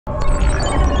Welcome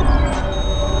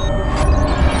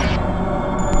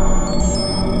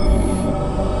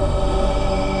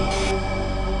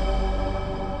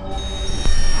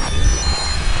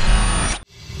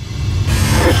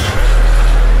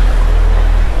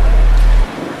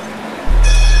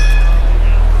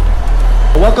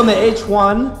to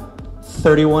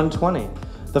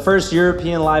h1-3120, the first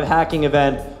European live hacking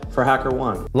event for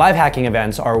HackerOne. Live hacking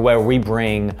events are where we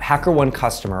bring HackerOne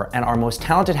customer and our most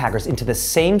talented hackers into the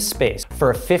same space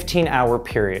for a 15-hour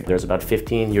period. There's about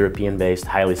 15 European-based,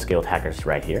 highly skilled hackers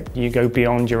right here. You go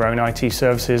beyond your own IT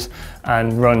services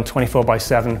and run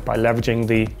 24/7 by leveraging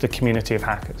the community of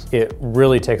hackers. It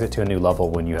really takes it to a new level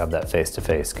when you have that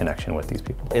face-to-face connection with these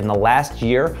people. In the last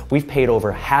year, we've paid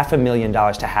over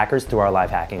 $500,000 to hackers through our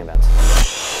live hacking events.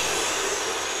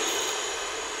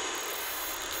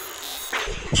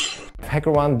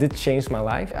 HackerOne did change my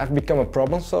life. I've become a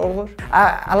problem solver.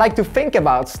 I like to think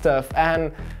about stuff,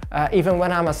 and even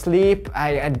when I'm asleep,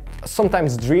 I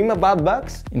sometimes dream about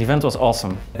bugs. The event was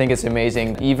awesome. I think it's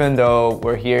amazing. Even though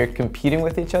we're here competing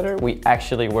with each other, we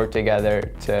actually work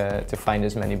together to find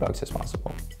as many bugs as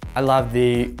possible. I love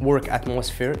the work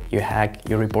atmosphere. You hack,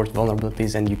 you report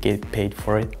vulnerabilities, and you get paid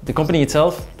for it. The company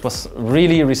itself was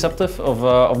really receptive of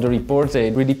the report.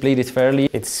 They really played it fairly.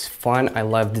 It's fun. I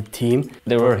love the team.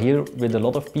 They were here with a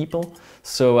lot of people,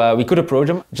 so we could approach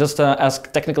them, just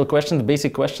ask technical questions,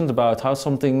 basic questions about how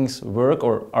some things work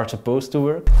or are supposed to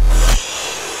work.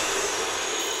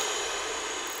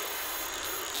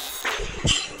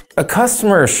 A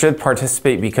customer should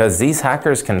participate because these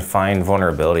hackers can find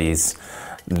vulnerabilities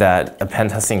that a pen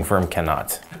testing firm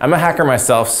cannot. I'm a hacker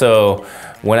myself, so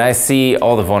when I see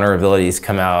all the vulnerabilities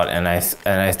come out and I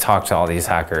talk to all these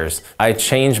hackers, I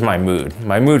change my mood.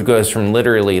 My mood goes from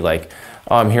literally like,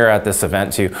 oh, I'm here at this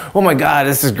event to, oh my God,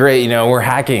 this is great, you know, we're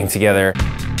hacking together.